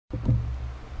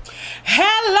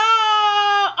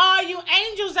Hello, all you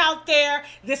angels out there.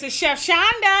 This is Chef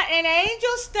Shonda and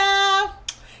Angel Stuff.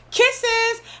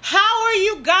 Kisses. How are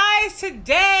you guys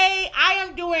today? I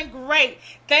am doing great.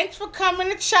 Thanks for coming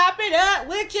to chop it up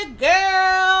with your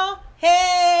girl.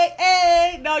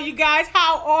 Hey. No, you guys,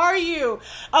 how are you?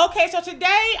 Okay, so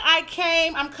today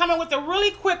I'm coming with a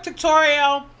really quick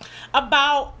tutorial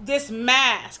about this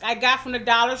mask I got from the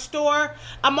dollar store.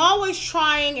 I'm always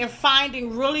trying and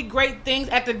finding really great things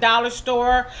at the dollar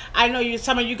store. I know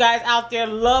some of you guys out there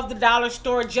love the dollar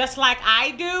store just like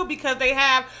I do because they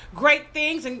have great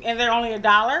things and they're only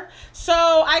 $1. So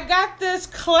I got this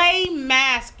clay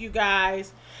mask, you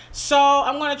guys. So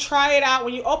I'm going to try it out.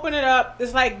 When you open it up,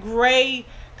 it's like gray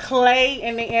clay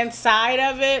in the inside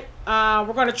of it.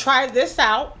 We're going to try this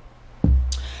out.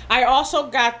 I also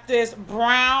got this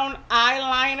brown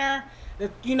eyeliner,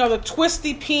 the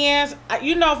twisty pens.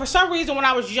 For some reason when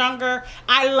I was younger,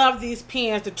 I love these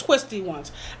pens, the twisty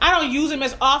ones. I don't use them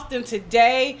as often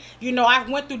today. I've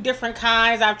went through different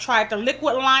kinds. I've tried the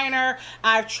liquid liner.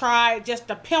 I've tried just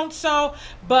the pencil.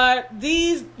 But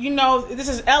these, this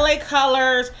is LA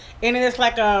Colors, and it's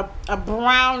like a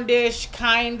brownish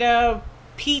kind of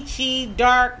peachy,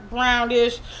 dark,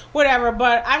 brownish, whatever,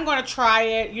 but I'm going to try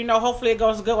it. Hopefully it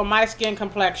goes good with my skin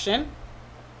complexion.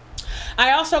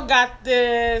 I also got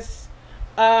this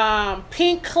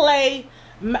pink clay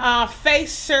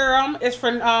face serum. It's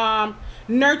for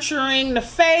nurturing the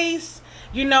face.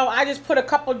 I just put a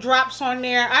couple drops on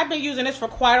there. I've been using this for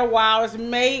quite a while. It's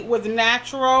made with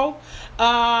natural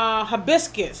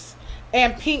hibiscus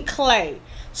and pink clay.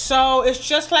 So it's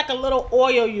just like a little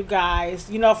oil, you guys.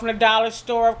 From the dollar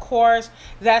store, of course.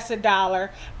 That's $1.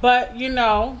 But,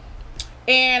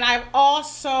 and I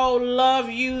also love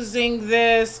using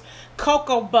this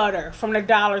cocoa butter from the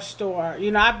dollar store.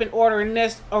 I've been ordering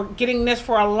this or getting this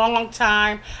for a long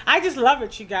time. I just love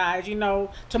it, you guys, to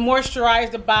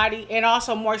moisturize the body and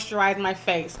also moisturize my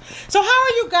face. So how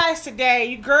are you guys today?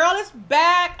 Your girl is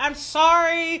back. I'm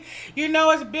sorry.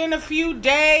 It's been a few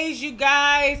days, you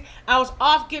guys. I was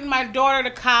off getting my daughter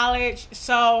to college,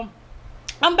 so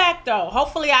I'm back though.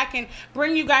 Hopefully I can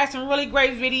bring you guys some really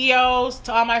great videos.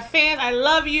 To all my fans, I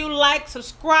love you. Like,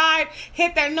 subscribe,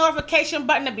 hit that notification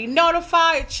button to be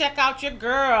notified. Check out your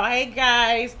girl. Hey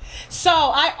guys. So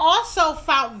I also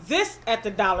found this at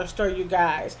the dollar store, you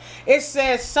guys. It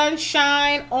says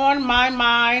Sunshine on My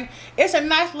Mind. It's a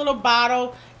nice little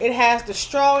bottle. It has the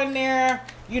straw in there.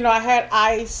 I had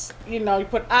ice. You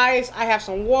put ice. I have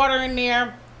some water in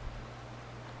there.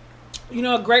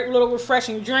 A great little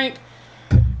refreshing drink.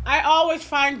 I always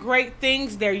find great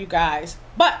things there, you guys.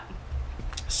 But,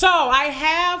 so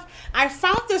I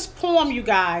found this poem, you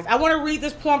guys. I want to read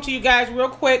this poem to you guys real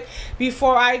quick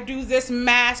before I do this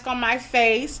mask on my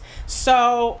face.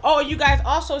 So, you guys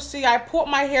also see I put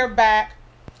my hair back.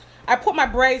 I put my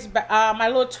braids back, my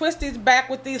little twisties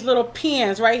back with these little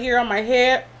pins right here on my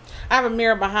head. I have a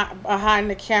mirror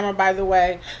behind the camera, by the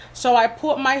way. So I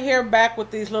put my hair back with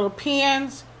these little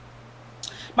pins.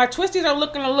 My twisties are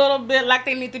looking a little bit like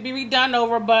they need to be redone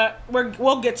over, but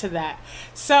we'll get to that.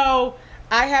 So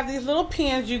I have these little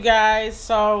pins, you guys.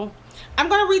 So I'm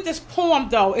going to read this poem,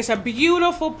 though. It's a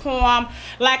beautiful poem.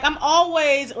 Like, I'm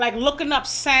always, looking up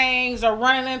sayings or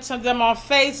running into them on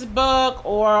Facebook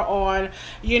or on,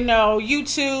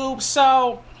 YouTube.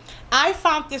 So I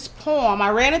found this poem.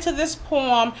 I ran into this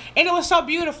poem, and it was so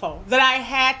beautiful that I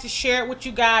had to share it with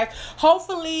you guys.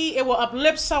 Hopefully, it will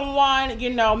uplift someone,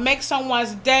 make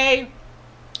someone's day.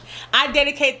 I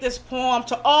dedicate this poem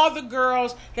to all the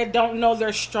girls that don't know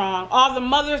they're strong, all the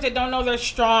mothers that don't know they're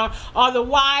strong, all the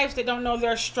wives that don't know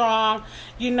they're strong,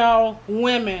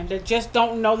 women that just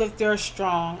don't know that they're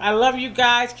strong. I love you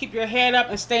guys. Keep your head up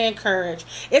and stay encouraged.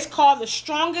 It's called The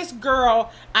Strongest Girl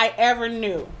I Ever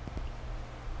Knew.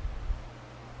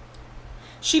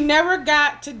 She never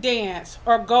got to dance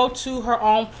or go to her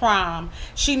own prom.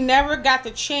 She never got the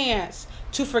chance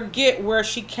to forget where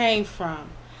she came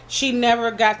from. She never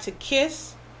got to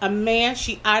kiss a man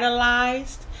she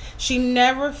idolized. She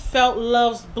never felt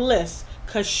love's bliss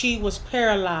because she was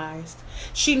paralyzed.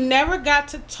 She never got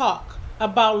to talk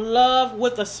about love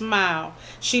with a smile.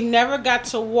 She never got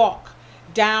to walk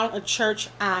down a church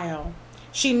aisle.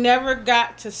 She never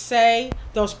got to say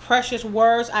those precious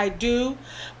words, I do,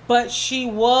 but she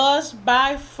was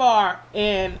by far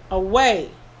and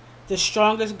away the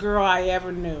strongest girl I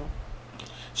ever knew.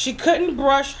 She couldn't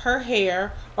brush her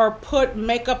hair or put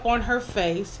makeup on her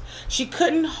face. She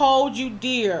couldn't hold you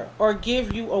dear or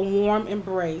give you a warm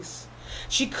embrace.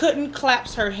 She couldn't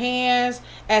clasp her hands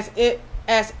as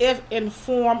if in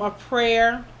form of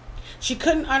prayer. She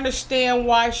couldn't understand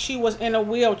why she was in a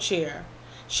wheelchair.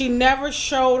 She never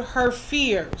showed her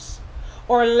fears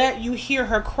or let you hear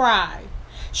her cry.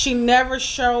 She never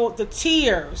showed the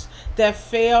tears that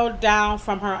fell down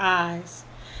from her eyes.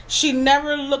 She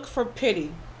never looked for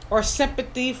pity or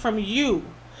sympathy from you.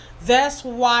 That's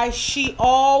why she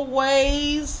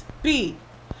always be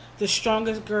the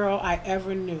strongest girl I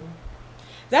ever knew.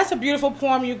 That's a beautiful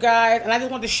poem, you guys, and I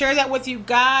just want to share that with you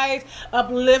guys.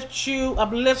 Uplift you,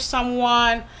 uplift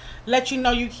someone, let you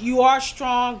know you are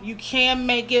strong, you can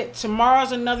make it.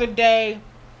 Tomorrow's another day,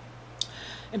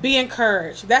 and be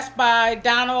encouraged. That's by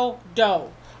Donald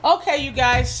Doe. Okay, you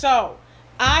guys, so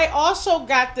I also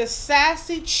got the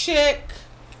Sassy Chick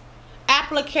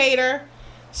applicator,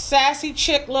 Sassy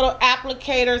Chick little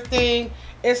applicator thing.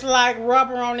 It's like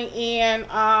rubber on the end.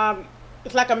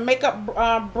 It's like a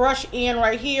makeup brush end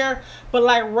right here, but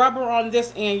like rubber on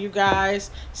this end, you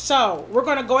guys. So we're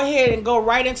going to go ahead and go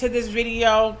right into this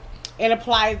video and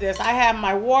apply this. I have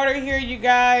my water here, you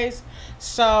guys.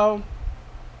 So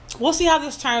we'll see how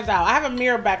this turns out. I have a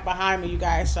mirror back behind me, you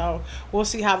guys. So we'll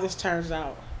see how this turns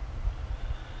out.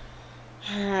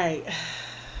 All right.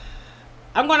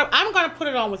 I'm gonna put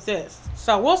it on with this.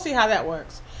 So we'll see how that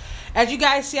works. As you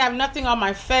guys see, I have nothing on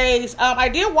my face. I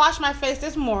did wash my face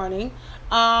this morning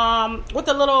with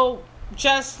a little,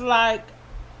 just like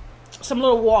some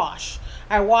little wash.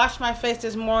 I washed my face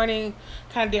this morning,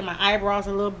 kind of did my eyebrows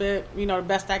a little bit, you know, the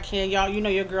best I can. Y'all, you know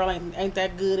your girl ain't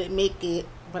that good at makeup,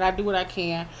 but I do what I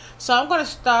can. So I'm going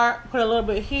to put a little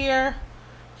bit here,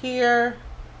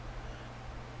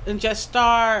 and just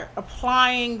start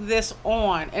applying this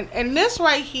on. And this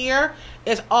right here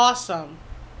is awesome.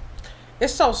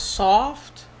 It's so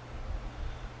soft.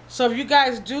 So if you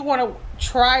guys do want to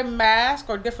try mask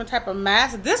or different type of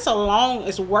mask, this alone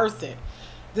is worth it.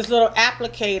 This little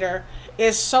applicator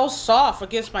is so soft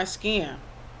against my skin.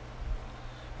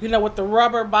 You know, with the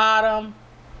rubber bottom.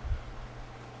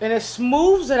 And it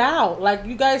smooths it out. Like,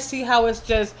 you guys see how it's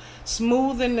just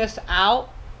smoothing this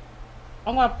out?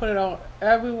 I'm going to put it on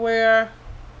everywhere.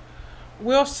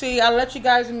 We'll see. I'll let you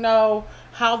guys know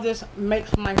how this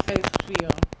makes my face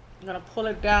feel. I'm going to pull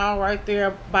it down right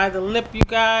there by the lip, you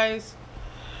guys.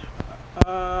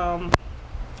 I'm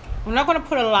not going to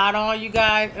put a lot on, you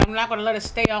guys. And I'm not going to let it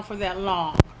stay on for that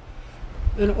long.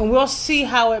 And we'll see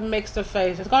how it makes the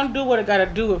face. It's going to do what it got to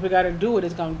do. If it got to do it,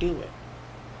 it's going to do it.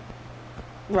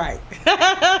 Right.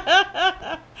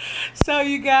 So,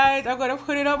 you guys, I'm going to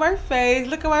put it on my face.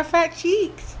 Look at my fat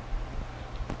cheeks.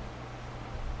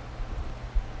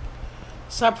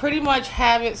 So I pretty much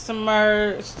have it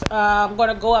submerged. I'm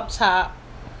going to go up top.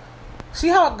 See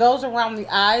how it goes around the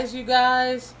eyes, you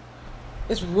guys?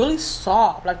 It's really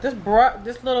soft. Like this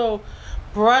little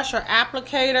brush or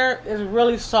applicator is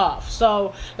really soft.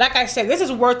 So, like I said, this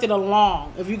is worth it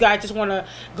alone. If you guys just want to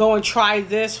go and try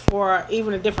this for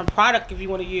even a different product if you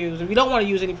want to use. If you don't want to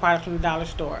use any product from the dollar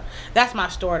store. That's my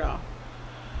store, though.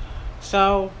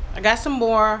 So, I got some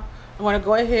more. I want to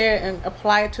go ahead and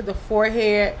apply it to the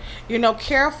forehead. You know,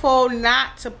 careful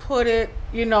not to put it,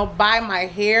 you know, by my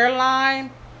hairline.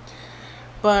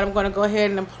 But I'm going to go ahead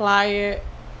and apply it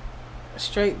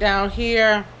straight down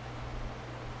here.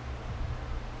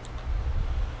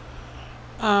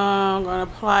 I'm going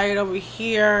to apply it over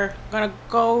here. I'm going to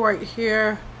go right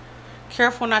here.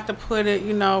 Careful not to put it,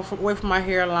 you know, away from my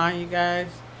hairline, you guys.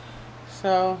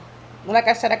 So, like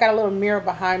I said, I got a little mirror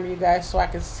behind me, you guys, so I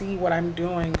can see what I'm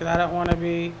doing. Because I don't want to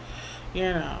be, you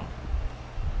know,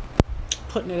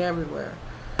 putting it everywhere.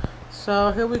 So,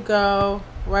 here we go.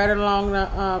 Right along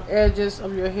the edges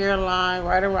of your hairline.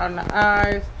 Right around the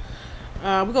eyes.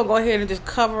 We're going to go ahead and just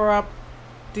cover up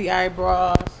the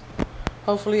eyebrows.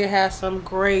 Hopefully it has some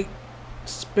great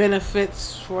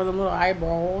benefits for the little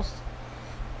eyeballs.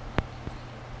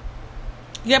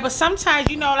 Yeah, but sometimes,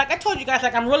 you know, like I told you guys,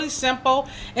 like I'm really simple.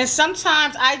 And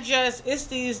sometimes it's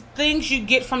these things you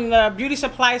get from the beauty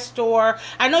supply store.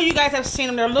 I know you guys have seen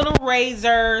them. They're little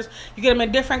razors. You get them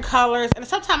in different colors. And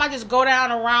sometimes I just go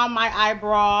down around my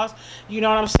eyebrows. You know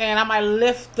what I'm saying? I might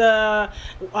lift the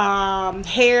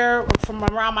hair from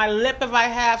around my lip if I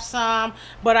have some.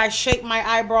 But I shape my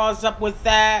eyebrows up with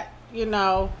that, you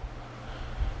know.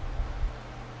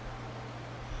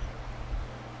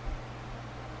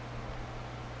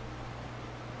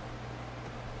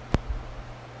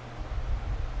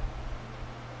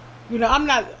 You know,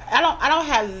 I don't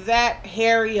have that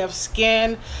hairy of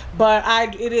skin, but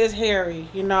it is hairy.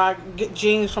 You know, I get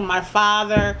genes from my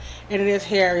father, and it is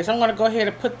hairy. So I'm gonna go ahead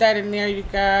and put that in there, you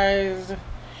guys.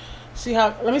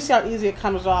 Let me see how easy it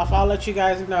comes off. I'll let you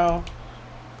guys know.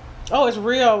 Oh, it's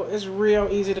real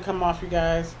easy to come off, you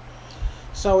guys.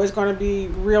 So it's gonna be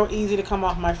real easy to come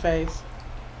off my face.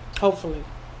 Hopefully.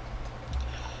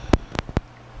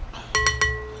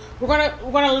 We're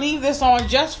gonna leave this on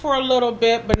just for a little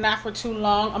bit, but not for too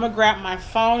long. I'm gonna grab my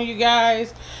phone, you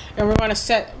guys, and we're gonna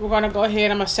go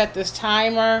ahead. I'm gonna set this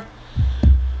timer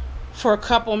for a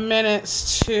couple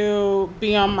minutes to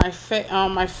be on my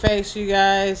face, you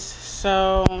guys.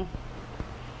 So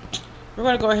we're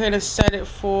gonna go ahead and set it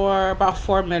for about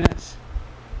 4 minutes.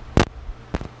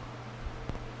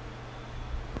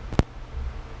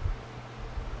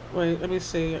 Wait, let me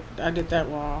see. I did that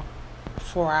wrong.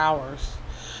 4 hours.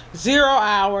 0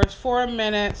 hours, 4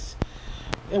 minutes,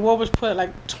 and what was put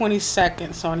like 20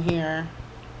 seconds on here.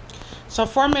 So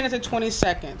 4 minutes and 20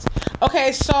 seconds.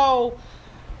 Okay, so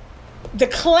the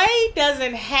clay it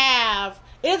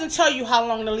doesn't tell you how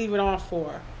long to leave it on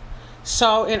for.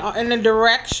 So in the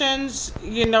directions,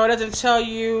 it doesn't tell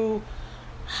you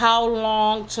how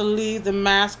long to leave the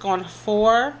mask on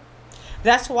for.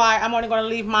 That's why I'm only going to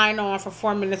leave mine on for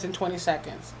 4 minutes and 20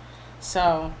 seconds.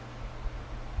 So,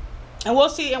 and we'll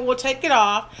see, and we'll take it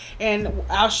off, and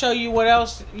I'll show you what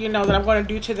else, that I'm going to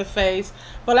do to the face.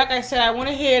 But like I said, I went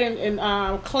ahead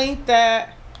and cleaned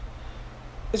that.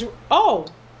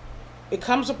 It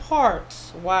comes apart.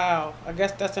 Wow. I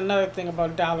guess that's another thing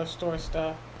about dollar store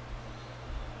stuff.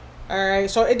 Alright,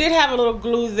 so it did have a little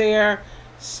glue there.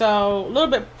 So, a little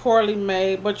bit poorly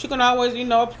made, but you can always,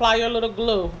 apply your little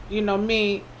glue.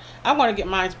 Me, I want to get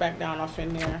mine back down off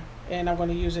in there, and I'm going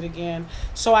to use it again.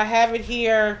 So, I have it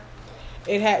here.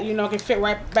 It can fit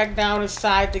right back down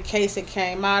inside the case it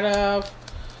came out of.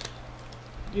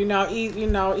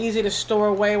 Easy to store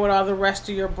away with all the rest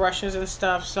of your brushes and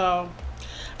stuff. So,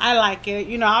 I like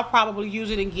it. I'll probably use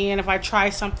it again if I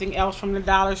try something else from the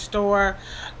dollar store.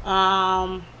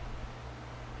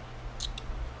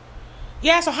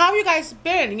 Yeah, so how have you guys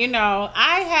been?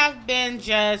 I have been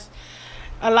just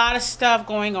a lot of stuff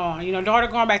going on. Daughter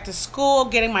going back to school,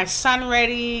 getting my son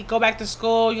ready, go back to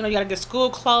school. You got to get school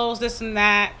clothes, this and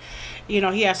that.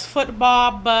 He has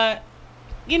football, but,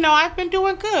 I've been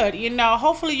doing good.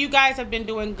 Hopefully you guys have been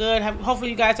doing good. Hopefully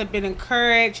you guys have been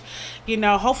encouraged.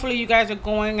 Hopefully you guys are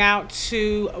going out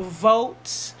to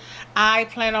vote. I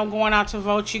plan on going out to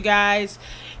vote, you guys.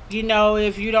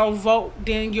 If you don't vote,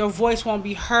 then your voice won't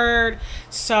be heard.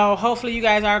 So hopefully you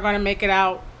guys are going to make it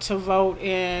out to vote,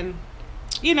 and,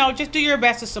 just do your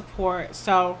best to support.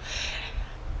 So,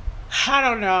 I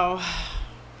don't know.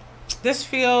 This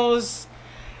feels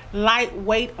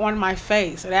lightweight on my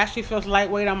face. It actually feels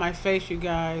lightweight on my face, you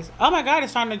guys. Oh my God,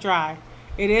 it's starting to dry.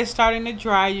 It is starting to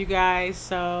dry, you guys.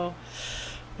 So,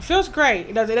 it feels great.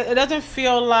 It doesn't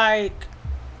feel like,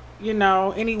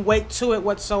 any weight to it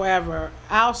whatsoever.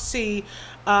 I'll see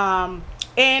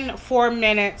in 4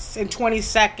 minutes and 20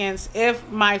 seconds if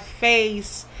my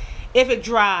face, if it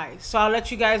dries. So I'll let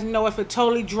you guys know if it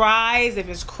totally dries, if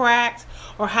it's cracked,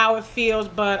 or how it feels,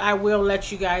 but I will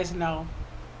let you guys know.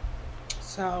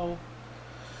 So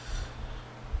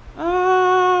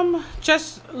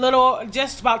just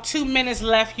about 2 minutes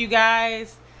left, you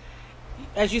guys.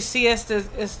 As you see, it's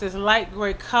this light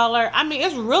gray color. I mean,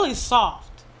 it's really soft.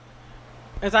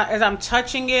 As I'm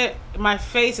touching it, my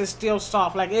face is still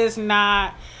soft. Like it's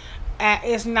not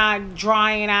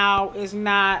drying out. It's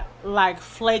not like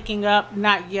flaking up.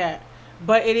 Not yet,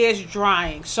 but it is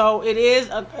drying. So it is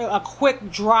a quick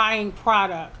drying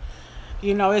product.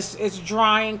 It's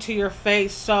drying to your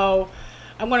face. So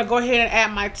I'm gonna go ahead and add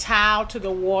my towel to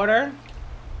the water.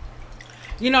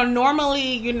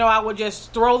 Normally, I would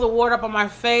just throw the water up on my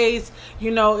face.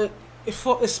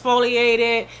 Exfoliate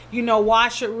it,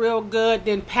 wash it real good,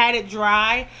 then pat it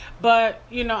dry. But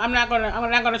I'm not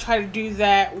gonna try to do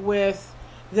that with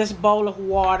this bowl of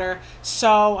water.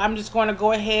 So I'm just going to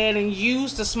go ahead and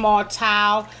use the small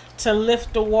towel to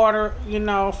lift the water,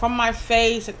 from my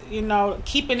face,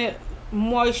 keeping it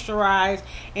moisturized,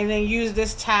 and then use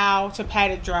this towel to pat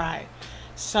it dry.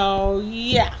 So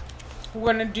yeah,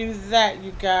 we're gonna do that,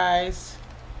 you guys.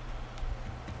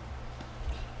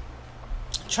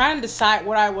 Trying to decide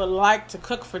what I would like to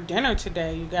cook for dinner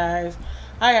today, you guys.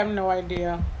 I have no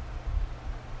idea.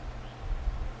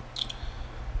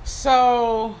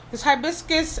 So this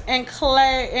hibiscus and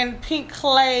pink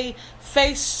clay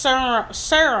face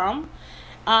serum,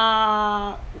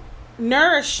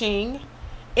 nourishing.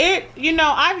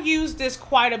 I've used this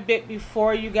quite a bit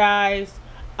before, you guys.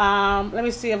 Let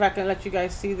me see if I can let you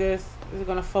guys see this. Is it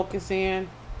gonna focus in?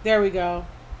 There we go.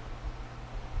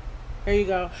 There you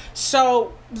go.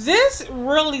 So this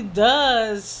really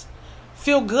does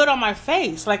feel good on my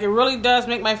face. Like it really does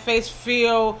make my face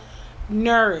feel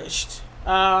nourished.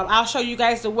 I'll show you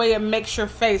guys the way it makes your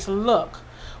face look.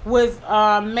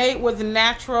 Made with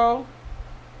natural,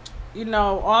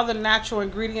 all the natural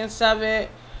ingredients of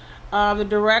it. The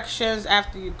directions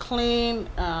after you clean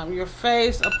your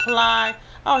face, apply.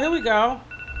 Oh, here we go.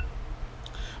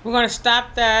 We're going to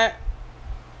stop that.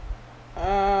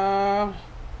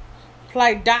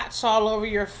 Apply dots all over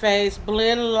your face.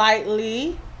 Blend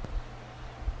lightly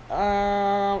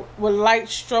with light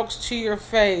strokes to your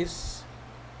face.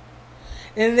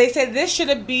 And they said this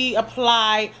should be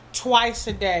applied twice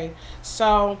a day.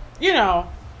 So, you know,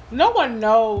 no one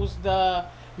knows the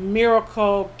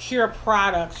miracle cure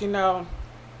products, you know.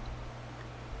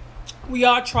 We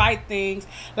all try things.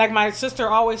 Like my sister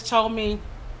always told me,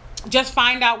 just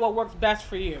find out what works best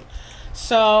for you.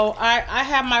 So I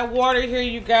have my water here,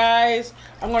 you guys.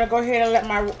 I'm going to go ahead and let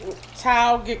my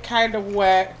towel get kind of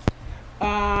wet.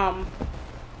 Let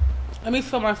me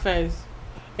feel my face.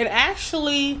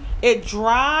 It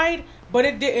dried, but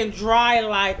it didn't dry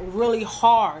like really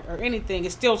hard or anything.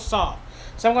 It's still soft.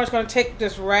 So I'm just going to take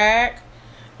this rag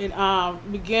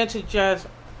and begin to just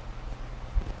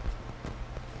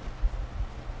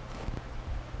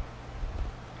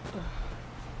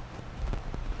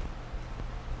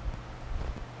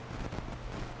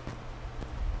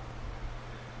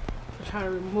try to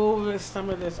remove some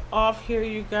of this off here,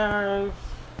 you guys.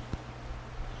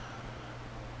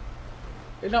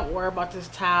 And don't worry about this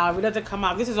towel. If it doesn't come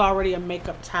out, this is already a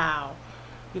makeup towel,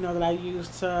 you know, that I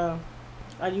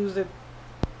use it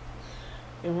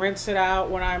and rinse it out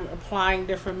when I'm applying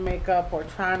different makeup or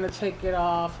trying to take it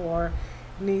off or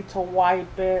need to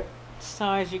wipe it.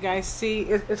 So as you guys see,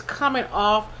 it's coming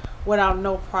off without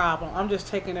no problem. I'm just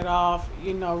taking it off,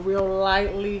 you know, real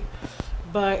lightly,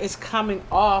 but it's coming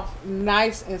off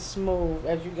nice and smooth,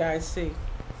 as you guys see.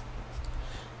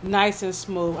 Nice and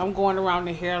smooth. I'm going around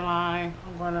the hairline.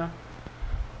 I'm going to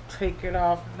take it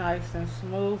off nice and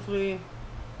smoothly.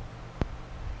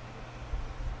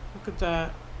 Look at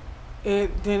that.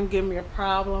 It didn't give me a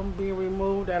problem being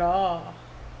removed at all.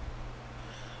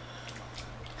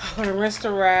 I'm going to rinse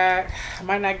the rag. I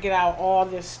might not get out all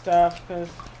this stuff because,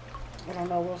 I don't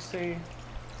know, we'll see.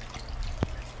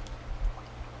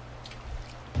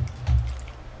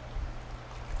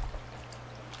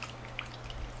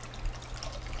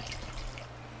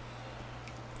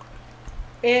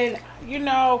 And, you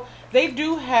know, they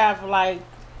do have, like,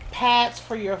 pads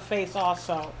for your face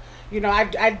also. You know,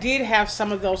 I did have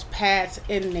some of those pads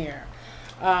in there.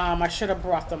 I should have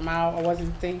brought them out. I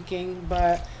wasn't thinking.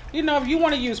 But, you know, if you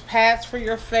want to use pads for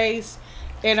your face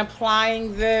and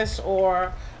applying this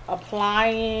or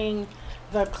applying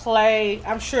the clay,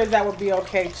 I'm sure that would be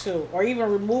okay, too. Or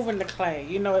even removing the clay.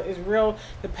 You know,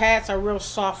 the pads are real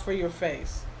soft for your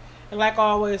face. And like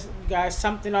always, guys,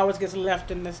 something always gets left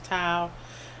in this towel.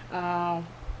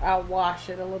 I'll wash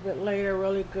it a little bit later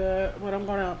really good, but I'm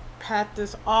going to pat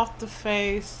this off the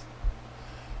face,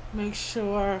 make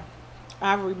sure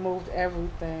I've removed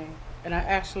everything, and I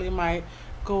actually might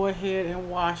go ahead and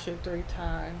wash it 3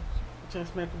 times,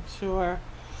 just making sure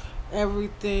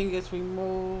everything is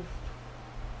removed.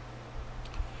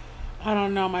 I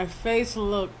don't know, my face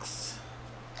looks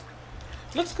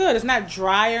good. It's not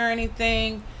dry or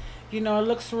anything, you know, it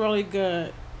looks really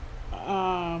good.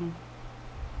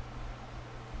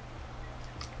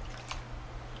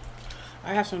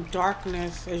 I have some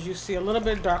darkness, as you see, a little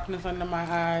bit of darkness under my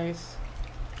eyes.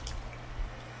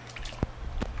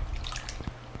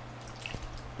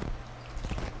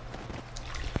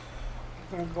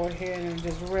 I'm going to go ahead and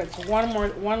just rinse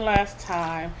one last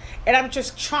time. And I'm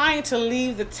just trying to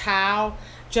leave the towel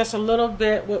just a little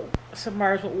bit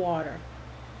submerged with water.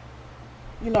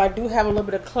 You know, I do have a little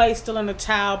bit of clay still in the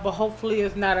towel, but hopefully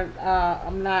it's not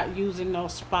I'm not using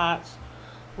those spots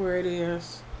where it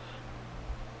is.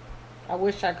 I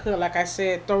wish I could, like I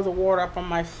said, throw the water up on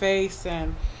my face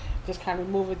and just kind of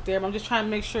remove it there. But I'm just trying to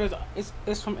make sure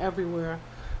it's from everywhere.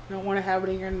 You don't want to have it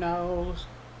in your nose.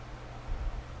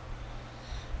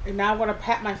 And now I want to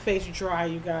pat my face dry,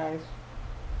 you guys.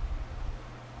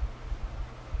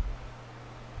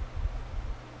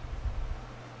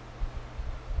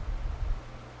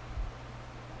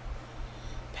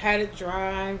 Pat it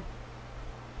dry.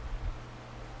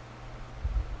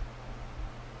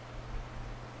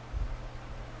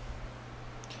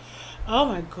 Oh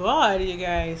my God, you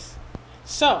guys.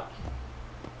 So,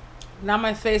 now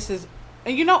my face is,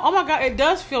 and you know, oh my God, it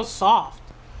does feel soft.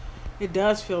 It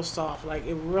does feel soft, like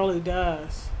it really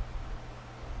does.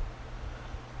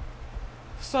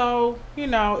 So, you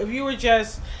know, if you were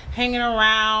just hanging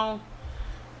around,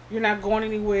 you're not going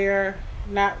anywhere,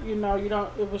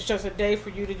 it was just a day for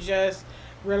you to just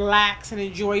relax and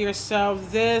enjoy yourself,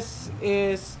 this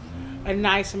is a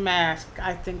nice mask,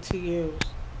 I think, to use.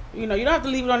 You know, you don't have to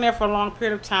leave it on there for a long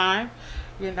period of time.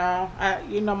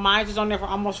 Mine is on there for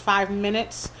almost 5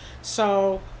 minutes.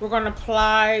 So we're gonna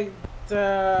apply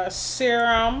the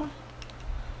serum.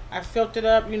 I filled it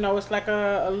up. It's like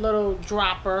a little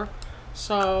dropper.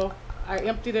 So I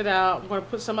emptied it out. I'm gonna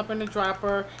put some up in the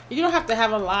dropper. You don't have to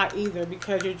have a lot either,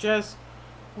 because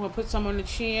I'm gonna put some on the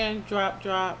chin. Drop,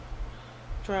 drop,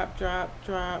 drop, drop,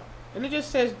 drop. And it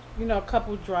just says, a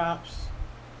couple drops.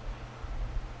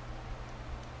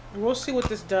 And we'll see what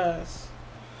this does.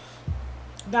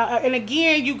 Now, and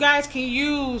again, you guys can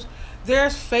use,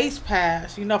 there's face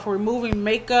pads, for removing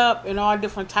makeup and all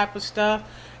different type of stuff,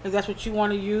 if that's what you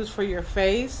want to use for your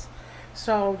face.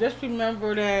 So just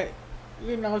remember that,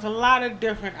 there's a lot of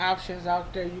different options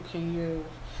out there you can use.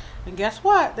 And guess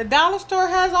what? The dollar store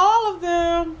has all of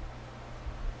them.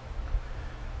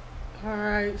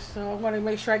 Alright, so I'm going to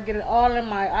make sure I get it all in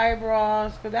my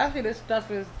eyebrows, because actually this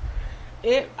stuff is,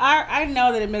 I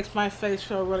know that it makes my face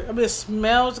feel really, it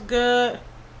smells good.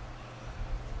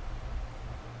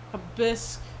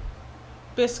 Hibiscus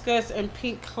and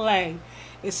pink clay.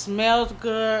 It smells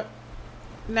good.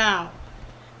 Now,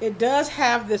 it does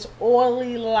have this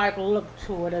oily like look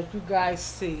to it, as you guys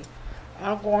see.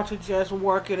 I'm going to just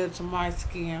work it into my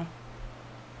skin.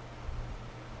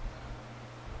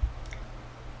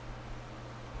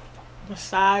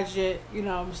 Massage it,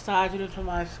 massage it into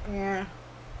my skin.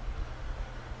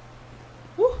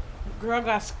 Woo, girl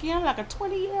got skin like a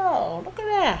 20-year-old. Look at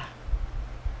that.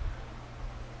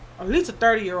 At least a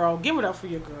 30-year-old. Give it up for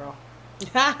your girl.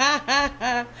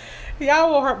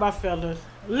 Y'all won't hurt my feelings.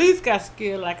 At least got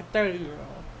skin like a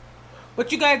 30-year-old.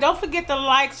 But you guys, don't forget to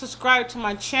like, subscribe to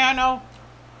my channel.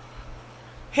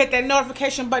 Hit that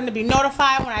notification button to be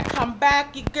notified when I come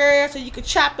back, your girl, so you can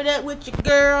chop it up with your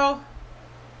girl.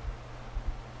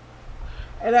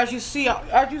 And as you see,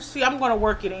 I'm going to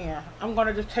work it in. I'm going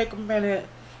to just take a minute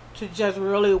to just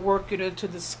really work it into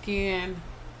the skin.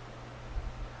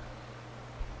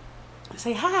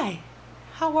 Say, hi,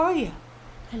 how are you?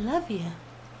 I love you.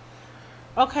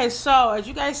 Okay, so as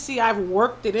you guys see, I've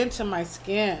worked it into my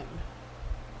skin.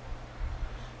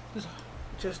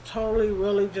 Just totally,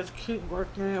 really just keep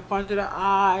working up under the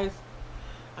eyes,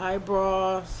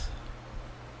 eyebrows.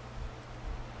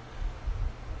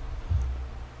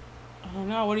 I don't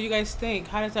know, what do you guys think?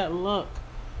 How does that look?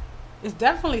 It's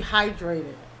definitely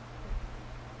hydrated.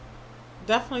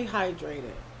 Definitely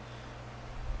hydrated.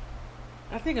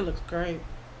 I think it looks great.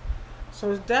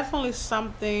 So it's definitely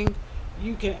something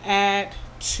you can add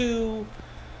to,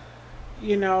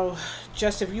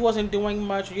 just if you wasn't doing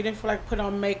much or you didn't feel like putting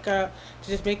on makeup, to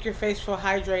just make your face feel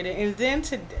hydrated.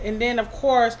 And then of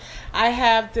course I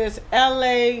have this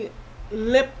LA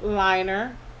lip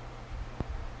liner.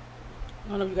 I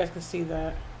don't know if you guys can see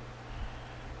that.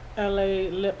 LA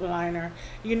lip liner.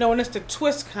 And it's the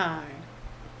twist kind.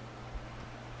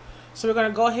 So we're going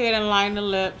to go ahead and line the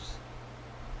lips.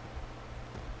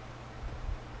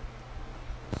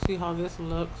 See how this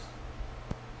looks.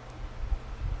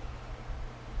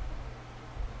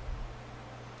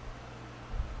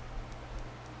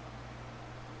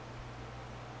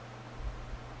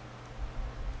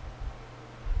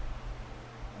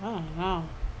 I don't know.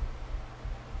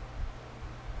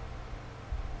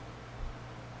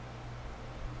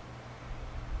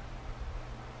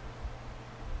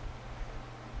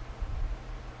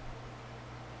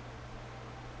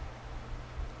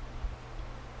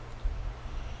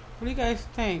 What do you guys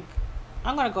think?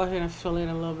 I'm going to go ahead and fill in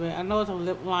a little bit. I know it's a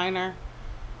lip liner,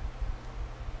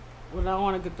 but I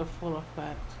want to get the full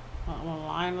effect. I'm going to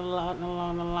line a lot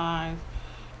along the lines.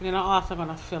 And then I'm also going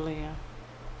to fill in.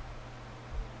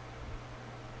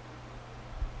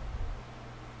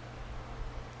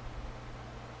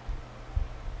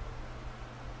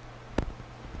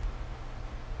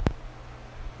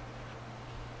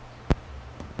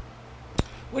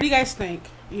 What do you guys think?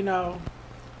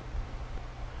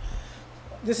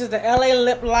 This is the LA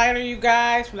lip liner, you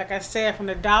guys. Like I said, from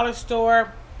the dollar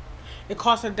store. It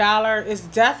costs $1. It's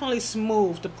definitely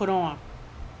smooth to put on.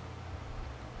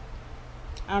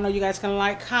 I don't know, you guys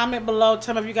can comment below.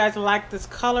 Tell me if you guys like this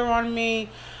color on me.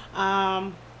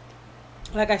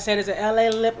 Like I said, it's an LA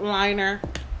lip liner.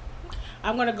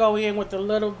 I'm going to go in with a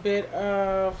little bit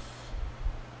of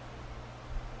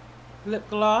lip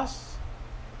gloss.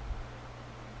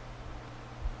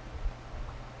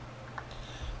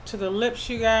 To the lips,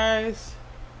 you guys.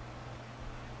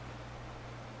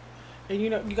 And you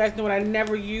guys know what I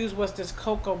never used was this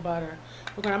cocoa butter.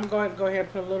 I'm going to go ahead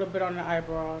and put a little bit on the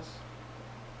eyebrows.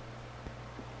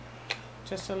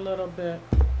 Just a little bit.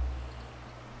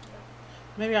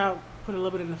 Maybe I'll put a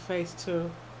little bit in the face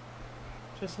too.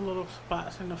 Just a little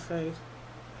spots in the face.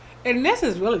 And this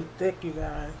is really thick, you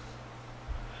guys.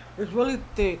 It's really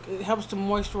thick. It helps to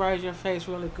moisturize your face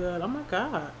really good. Oh my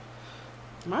God.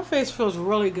 My face feels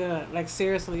really good. Like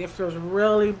seriously, it feels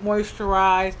really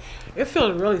moisturized. It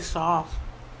feels really soft.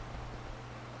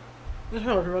 It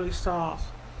feels really soft.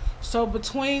 So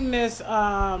between this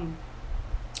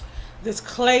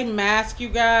clay mask, you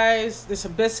guys, this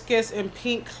hibiscus and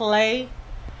pink clay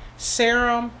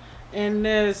serum, and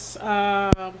this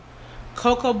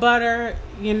cocoa butter,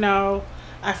 you know,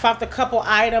 I found a couple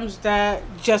items that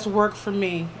just work for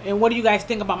me. And what do you guys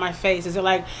think about my face? Is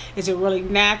it really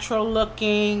natural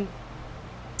looking?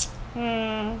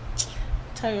 Tell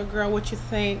your girl what you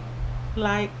think.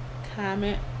 Like,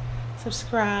 comment,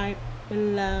 subscribe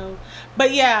below.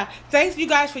 But yeah, thanks you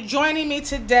guys for joining me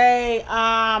today.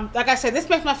 Like I said, this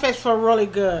makes my face feel really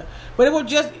good. But it will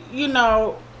just, you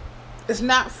know, it's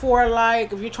not for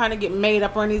like if you're trying to get made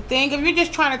up or anything. If you're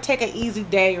just trying to take an easy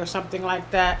day or something like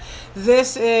that,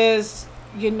 this is,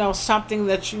 you know, something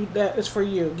that is for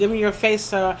you. Giving your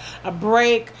face a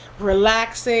break,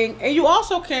 relaxing. And you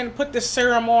also can put the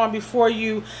serum on before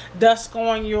you dust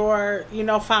on your, you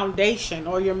know, foundation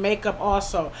or your makeup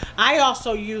also. I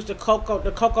also use the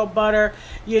cocoa butter,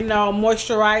 you know,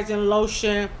 moisturizing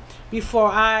lotion before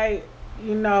I,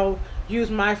 you know, use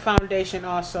my foundation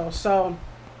also. So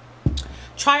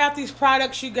try out these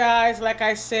products, you guys. Like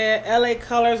I said, LA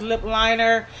Colors lip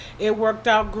liner, it worked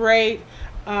out great.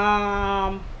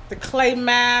 The clay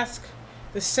mask,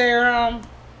 the serum,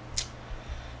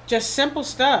 just simple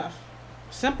stuff.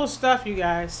 Simple stuff, you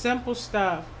guys. Simple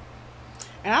stuff.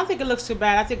 And I don't think it looks too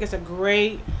bad. I think it's a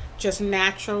great, just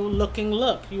natural looking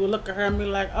look. You will look at her and be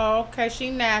like, oh, okay,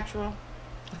 she natural.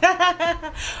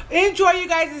 Enjoy you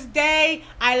guys this day.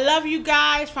 I love you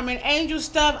guys. From An Angel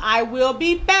Stuff, I will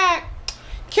be back.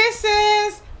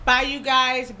 Kisses. Bye, you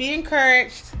guys. Be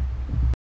encouraged.